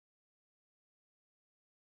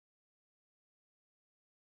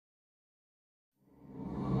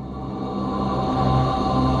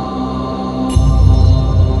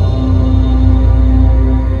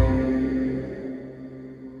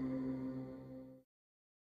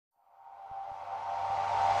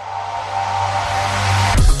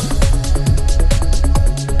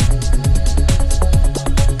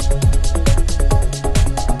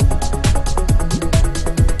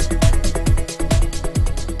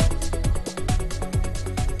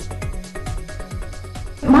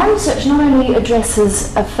My research not only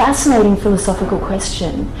addresses a fascinating philosophical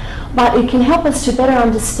question, but it can help us to better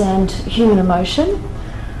understand human emotion,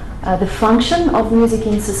 the function of music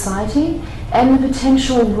in society, and the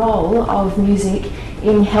potential role of music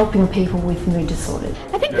in helping people with mood disorders.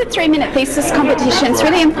 I think the 3-minute thesis competition is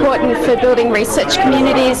really important for building research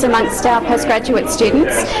communities amongst our postgraduate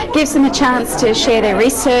students. It gives them a chance to share their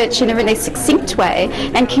research in a really succinct way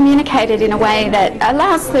and communicate it in a way that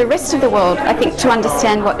allows the rest of the world, I think, to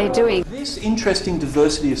understand what they're doing. This interesting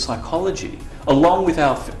diversity of psychology, along with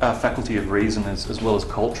our faculty of reason as well as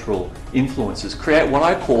cultural influences, create what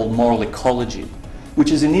I call moral ecology, which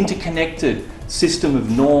is an interconnected system of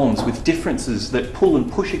norms with differences that pull and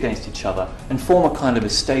push against each other and form a kind of a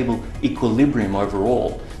stable equilibrium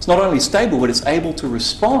overall. It's not only stable, but it's able to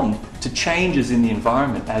respond to changes in the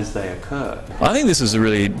environment as they occur. I think this is a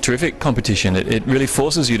really terrific competition. It really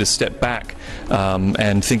forces you to step back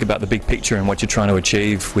and think about the big picture and what you're trying to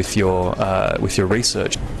achieve with your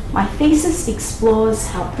research. My thesis explores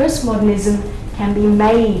how postmodernism can be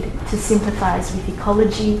made to sympathise with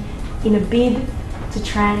ecology in a bid to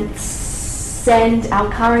transcend our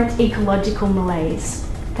current ecological malaise.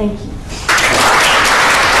 Thank you.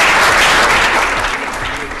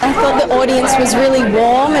 I thought the audience was really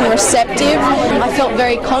warm and receptive. I felt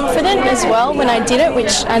very confident as well when I did it,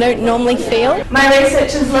 which I don't normally feel. My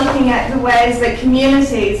research is looking at the ways that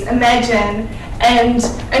communities imagine and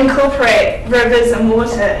incorporate rivers and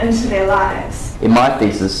water into their lives. In my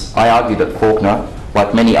thesis, I argued that Faulkner,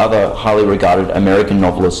 like many other highly regarded American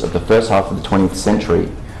novelists of the first half of the 20th century,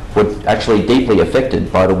 were actually deeply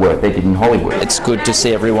affected by the work they did in Hollywood. It's good to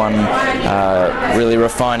see everyone really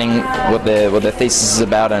refining what their thesis is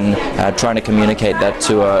about and trying to communicate that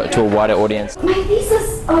to a wider audience. My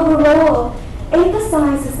thesis overall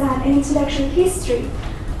emphasizes that an intellectual history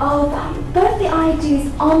of both the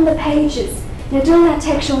ideas on the pages, doing that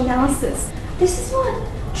textual analysis. This is what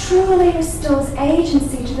truly restores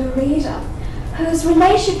agency to the reader, whose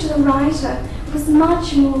relationship to the writer was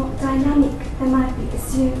much more dynamic than might be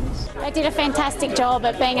assumed. They did a fantastic job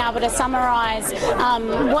at being able to summarise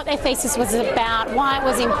what their thesis was about, why it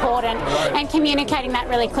was important, and communicating that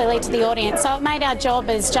really clearly to the audience. So it made our job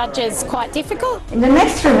as judges quite difficult. In the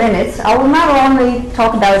next 3 minutes, I will not only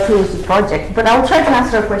talk about a PhD project, but I will try to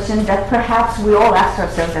answer a question that perhaps we all asked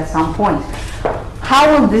ourselves at some point.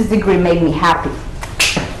 How will this degree make me happy?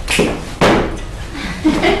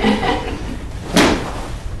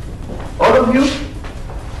 All of you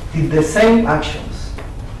did the same actions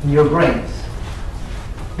in your brains.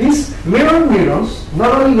 These mirror neurons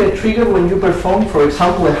not only get triggered when you perform, for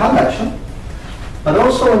example, a hand action, but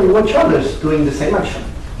also when you watch others doing the same action.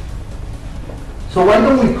 So why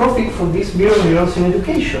don't we profit from these mirror neurons in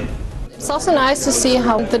education? It's also nice to see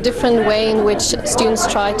how the different way in which students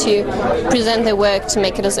try to present their work to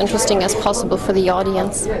make it as interesting as possible for the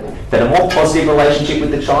audience. That a more positive relationship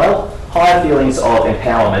with the child, higher feelings of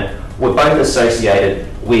empowerment, were both associated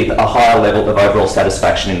with a higher level of overall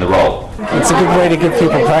satisfaction in the role. It's a good way to give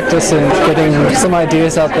people practice and getting some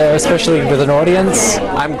ideas out there, especially with an audience.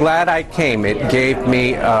 I'm glad I came. It gave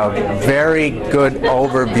me a very good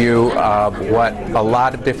overview of what a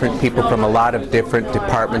lot of different people from a lot of different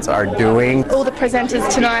departments are doing. All the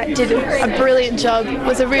presenters tonight did a brilliant job. It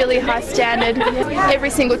was a really high standard. Every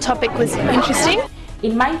single topic was interesting.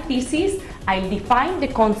 In my thesis, I'll define the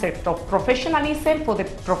concept of professionalism for the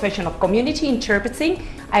profession of community interpreting.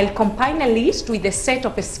 I'll combine a list with a set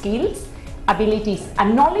of skills, abilities,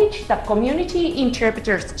 and knowledge that community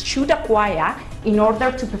interpreters should acquire in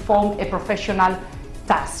order to perform a professional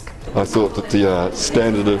task. I thought that the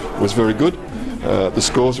standard was very good. The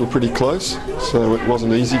scores were pretty close, so it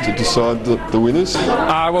wasn't easy to decide the winners.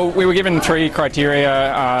 Well, we were given 3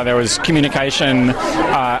 criteria. There was communication,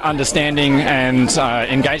 understanding, and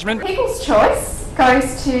engagement. People's choice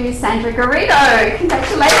goes to Sandra Garrido.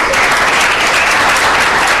 Congratulations.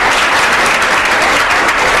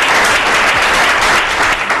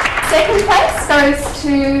 Second place goes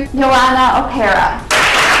to Joanna Opera.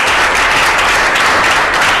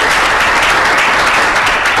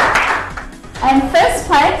 And first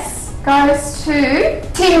place goes to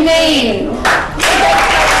Tim Dean.